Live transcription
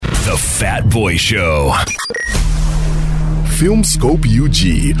Fat Boy Show. Filmscope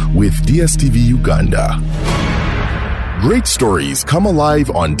UG with DSTV Uganda. Great stories come alive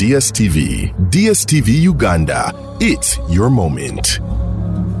on DSTV. DSTV Uganda. It's your moment.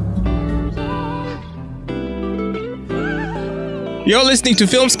 You're listening to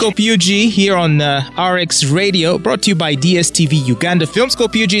Filmscope UG here on RX Radio, brought to you by DSTV Uganda.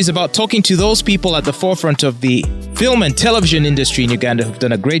 Filmscope UG is about talking to those people at the forefront of the film and television industry in Uganda who've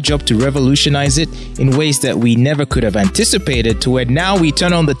done a great job to revolutionize it in ways that we never could have anticipated, to where now we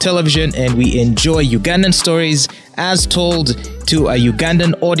turn on the television and we enjoy Ugandan stories as told to a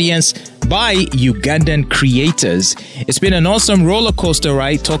Ugandan audience by Ugandan creators. It's been an awesome roller coaster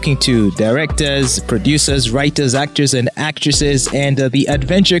ride talking to directors, producers, writers, actors, and actresses, and the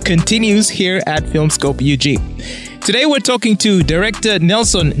adventure continues here at Filmscope UG. Today we're talking to director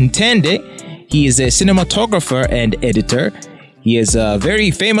Nelson Ntende. He is a cinematographer and editor. He is a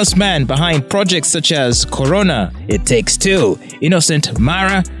very famous man behind projects such as Corona, It Takes Two, Innocent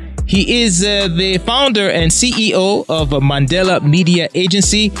Mara. He is the founder and CEO of Mandella Media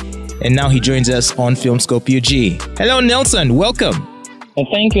Agency, and now he joins us on Filmscope UG. Hello, Nelson. Welcome.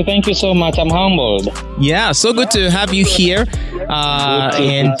 Thank you so much. I'm humbled. Yeah, so good to have you here.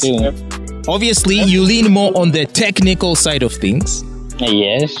 And obviously, you lean more on the technical side of things.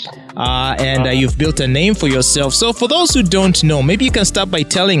 Yes. And you've built a name for yourself. So for those who don't know, maybe you can start by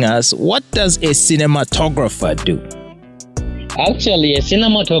telling us, what does a cinematographer do? Actually, a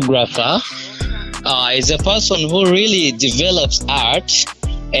cinematographer is a person who really develops art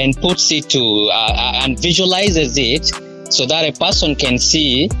and puts it to and visualizes it so that a person can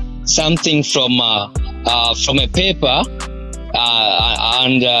see something from a paper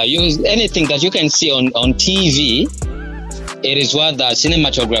and use anything that you can see on TV. It is what the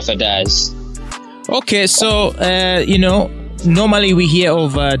cinematographer does. Okay, so normally we hear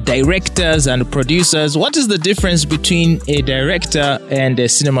of directors and producers. What is the difference between a director and a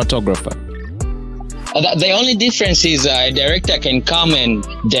cinematographer? The only difference is a director can come and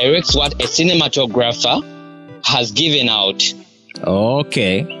direct what a cinematographer has given out.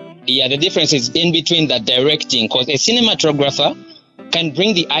 Okay. Yeah, the difference is in between the directing, because a cinematographer can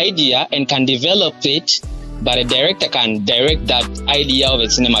bring the idea and can develop it, but a director can direct that idea of a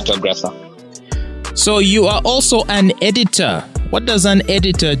cinematographer. So you are also an editor. What does an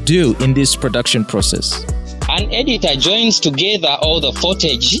editor do in this production process? An editor joins together all the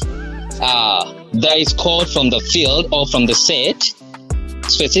footage that is called from the field or from the set,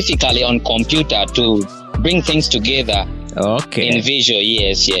 specifically on computer, to bring things together. Okay. In visual,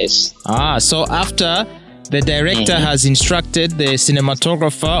 yes. So after the director has instructed the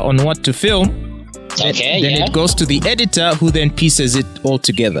cinematographer on what to film, then it goes to the editor, who then pieces it all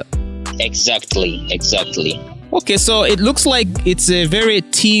together. Exactly. Okay, so it looks like it's a very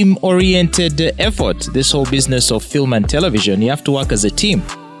team-oriented effort, this whole business of film and television. You have to work as a team.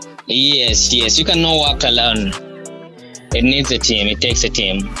 Yes. You cannot work alone. It needs a team. It takes a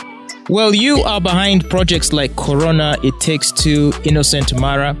team. Well, you are behind projects like Corona, It Takes Two, Innocent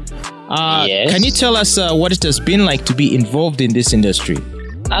Mara. Yes. Can you tell us what it has been like to be involved in this industry?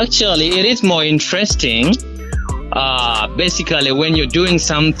 Actually, it is more interesting. Basically, when you're doing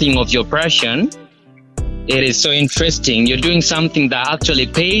something of your passion, it is so interesting. You're doing something that actually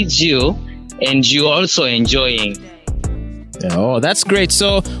pays you and you're also enjoying. Oh, that's great.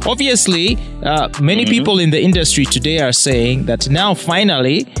 So obviously, many people in the industry today are saying that now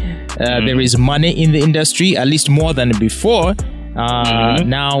finally there is money in the industry, at least more than before.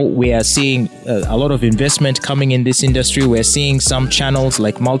 Now we are seeing a lot of investment coming in this industry. We're seeing some channels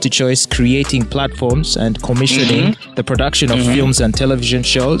like MultiChoice creating platforms and commissioning the production of films and television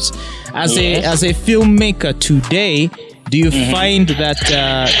shows. As a filmmaker today, do you find that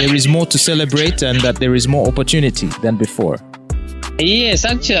there is more to celebrate and that there is more opportunity than before? Yes,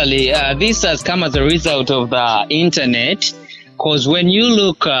 actually, this has come as a result of the internet. Because when you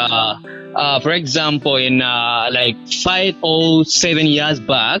look, for example, in like 5 or 7 years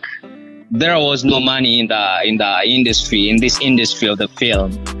back, there was no money in the industry, in this industry of the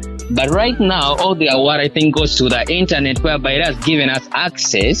film. But right now, all the award, I think, goes to the internet, whereby it has given us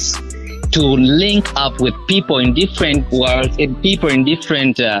access to link up with people in different worlds and people in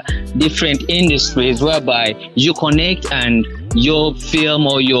different industries, whereby you connect and your film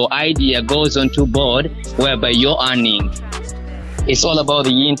or your idea goes onto board, whereby you're earning. It's all about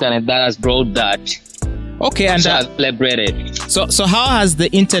the internet that has brought that. Okay, and celebrated. So how has the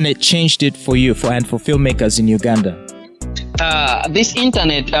internet changed it for you and for filmmakers in Uganda? This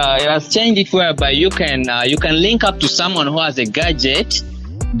internet it has changed it whereby you can link up to someone who has a gadget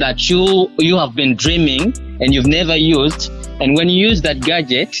that you have been dreaming and you've never used, and when you use that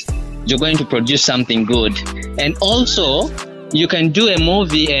gadget, you're going to produce something good. And also, you can do a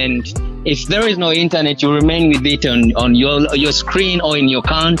movie, and if there is no internet, you remain with it on your screen or in your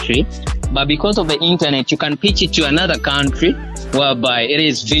country. But because of the internet, you can pitch it to another country whereby it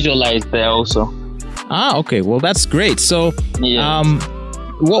is visualized there also. Okay. Well, that's great. So, Yeah.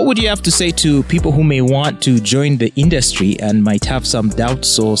 what would you have to say to people who may want to join the industry and might have some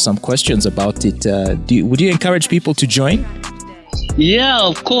doubts or some questions about it? Would you encourage people to join? Yeah,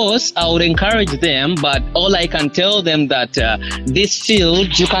 of course, I would encourage them, but all I can tell them that this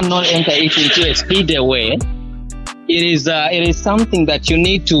field, you cannot enter it into a speedy way. It is something that you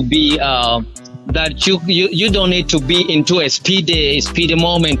need to be, that you don't need to be into a speedy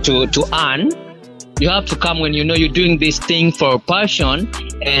moment to earn. You have to come when you know you're doing this thing for passion,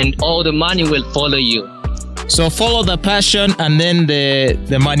 and all the money will follow you. So follow the passion, and then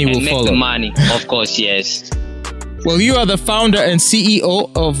the money will follow. The money, of course, yes. Well, you are the founder and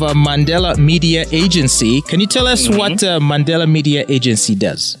CEO of Mandella Media Agency. Can you tell us what Mandella Media Agency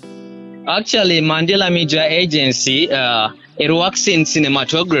does? Actually, Mandella Media Agency, it works in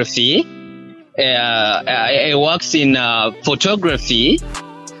cinematography, it works in photography,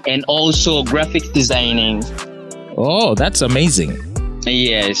 and also graphics designing. Oh, that's amazing.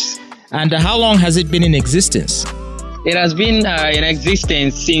 Yes. And how long has it been in existence? It has been in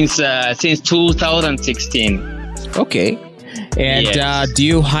existence since 2016. Okay. And Yes. do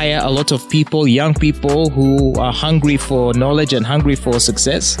you hire a lot of people, young people who are hungry for knowledge and hungry for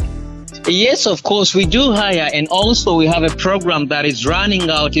success? Yes, of course, we do hire, and also we have a program that is running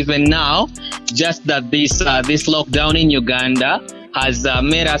out even now. Just that this lockdown in Uganda has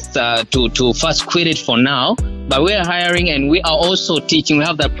made us to first quit it for now. But we are hiring, and we are also teaching. We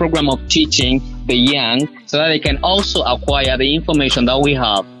have that program of teaching the young so that they can also acquire the information that we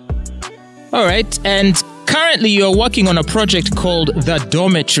have. All right. And currently you're working on a project called The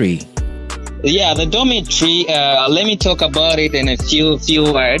Dormitory. Yeah, The Dormitory, let me talk about it in a few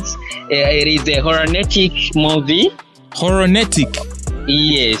words. It is a horror-netic movie. Horror-netic?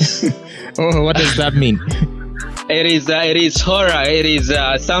 Yes. Oh, what does that mean? It is horror. It is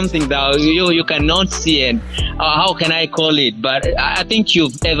something that you cannot see it. How can I call it? But I think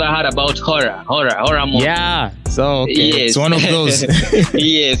you've ever heard about horror movie. Yeah. So, okay. Yes. It's one of those.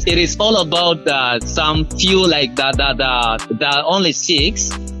 Yes. It is all about some few like the only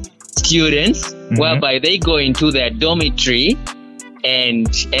 6 students, whereby they go into their dormitory and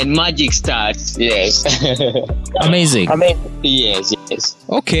magic starts. Yes. Amazing. Yes.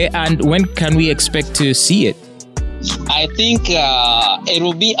 Okay. And when can we expect to see it? I think it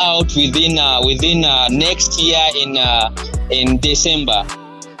will be out within next year in December.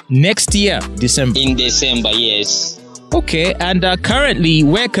 Next year, December. In December, yes. Okay, and currently,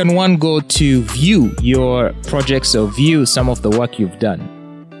 where can one go to view your projects or view some of the work you've done?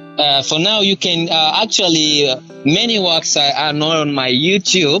 For now, you can actually, many works are not on my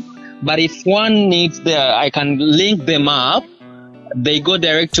YouTube, but if one needs I can link them up. They go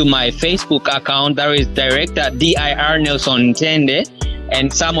direct to my Facebook account, that is Director Dir Nelson Ntende,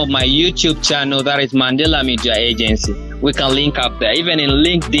 and some of my YouTube channel, that is Mandella Media Agency. We can link up there. Even in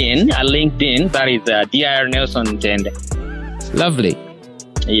LinkedIn, that is Dir Nelson Ntende. Lovely.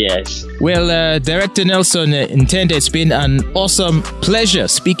 Yes. Well, Director Nelson Ntende, it's been an awesome pleasure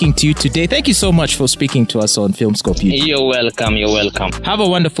speaking to you today. Thank you so much for speaking to us on Filmscope UG. You're welcome. Have a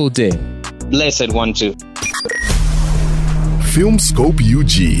wonderful day. Blessed one too. Filmscope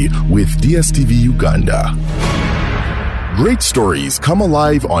UG with DSTV Uganda. Great stories come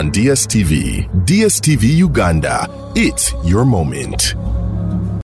alive on DSTV. DSTV Uganda. It's your moment.